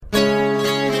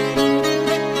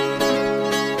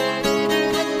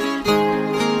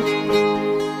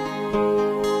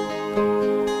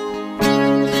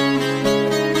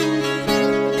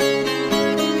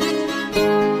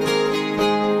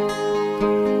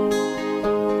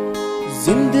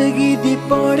जिंदगी दी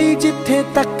पौड़ी जिथे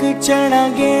तक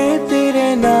चढ़ांगे तेरे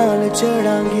नाल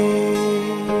चढ़ांगे।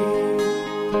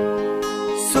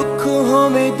 सुख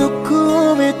होवे दुख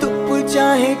होवे धुप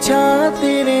चाहे छा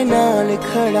तेरे नाल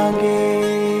खड़ांगे।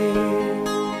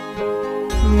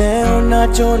 मैं उन्हां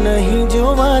चों नहीं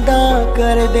जो वादा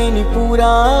करदे नी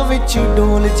पूरा विच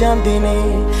डोल जांदे ने।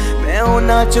 मैं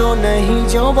उन्हां चों नहीं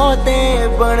जो बहुते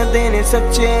बनदे ने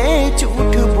सच्चे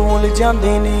झूठ बोल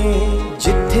जांदे ने।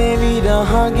 जिथे भी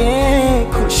रहांगे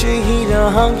खुश ही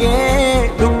रहांगे,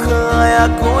 दुख आया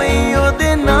कोई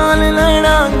ओदे नाल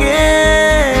लड़ांगे।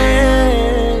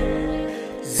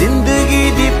 जिंदगी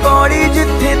दी पौड़ी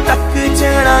जिथे तक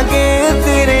चढ़ांगे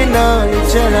तेरे नाल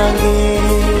चढ़ांगे।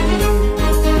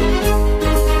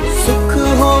 सुख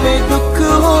होवे दुख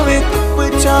होवे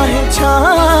धुप चाहे छा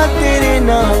तेरे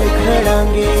नाल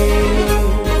खड़ांगे।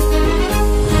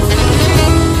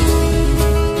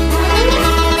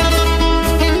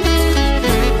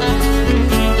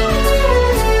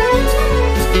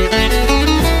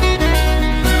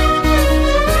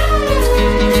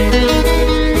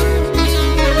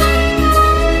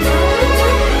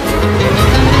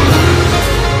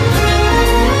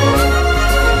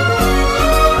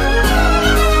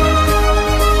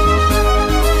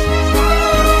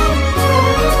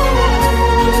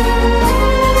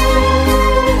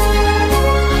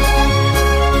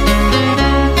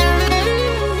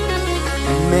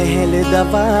 महल दा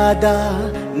वादा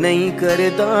नहीं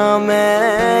करदा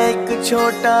मैं, एक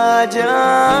छोटा जा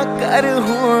कर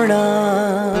होना।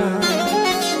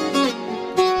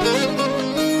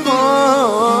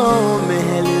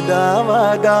 महल दा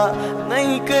वादा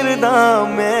नहीं करदा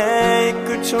मैं,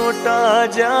 एक छोटा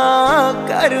जा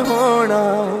कर होना।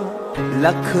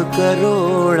 लख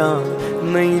करोड़ा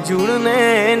नहीं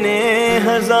जुड़ने ने,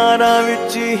 हजारां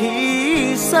विच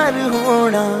ही सर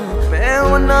होना। मैं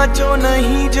उन्हां चों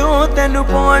नहीं जो तैनू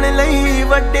पाउण लई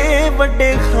वड्डे वड्डे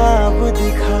ख्वाब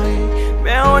दिखाए।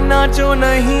 मैं उन्हां चों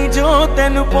नहीं जो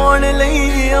तैनू पाउण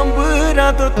लई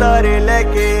अंबरां तो तारे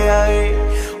लैके आए।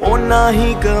 उन्ना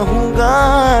ही कहूँगा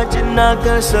जिन्ना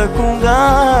कर सकूँगा,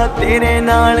 तेरे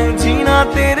नाल जीना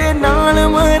तेरे नाल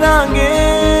मरांगे।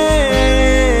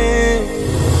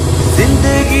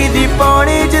 जिंदगी दी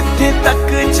पौड़ी जिथे तक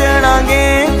चढ़ांगे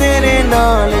तेरे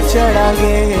नाल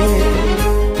चढ़ांगे।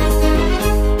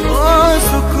 ओ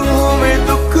सुख होवे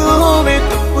दुख होवे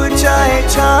धुप चाहे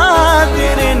छा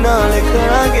तेरे नाल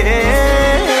खड़ांगे।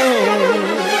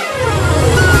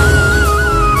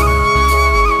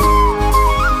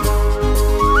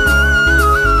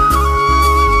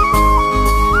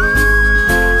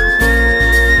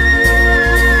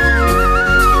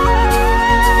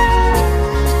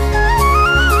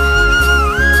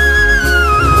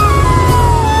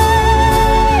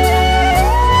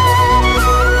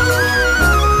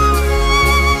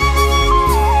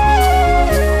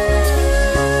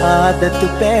 आदत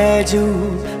पैजू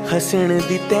हसन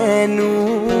दी तैनू,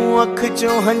 अख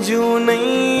चों हंजू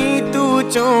नहीं तू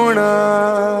चोना।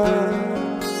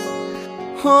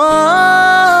 हो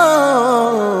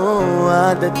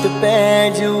आदत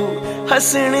पैजू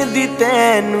हसन दी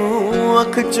तैनू,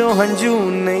 अख चों हंजू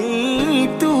नहीं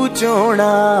तू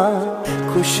चोना।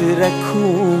 खुश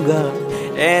रखूंगा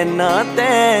ऐ ना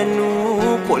तैनू,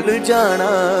 भुल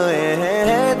जाना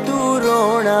है तू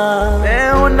रोना। मैं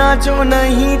उन्हां चों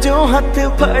नहीं जो हथ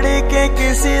फड़ के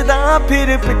किसी दा फिर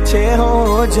पिछे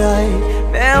हो जाए।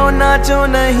 मैं उन्हां चों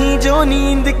नहीं जो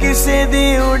नींद किसी दी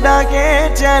उड़ा के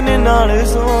चैन नाल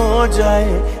सो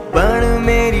जाए। बन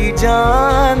मेरी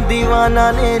जान दीवाना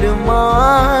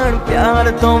निर्माण, प्यार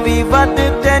तो भी वध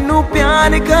तैनू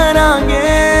प्यार करांगे।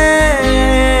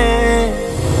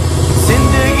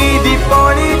 जिंदगी दी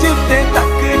पौड़ी जिथे तक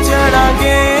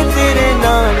चढ़ांगे तेरे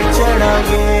नाल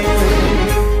चढ़ांगे।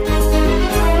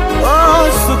 ओ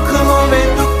सुख होवे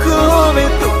दुख होवे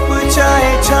धुप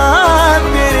चाहे छा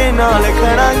तेरे नाल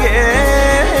खड़ांगे।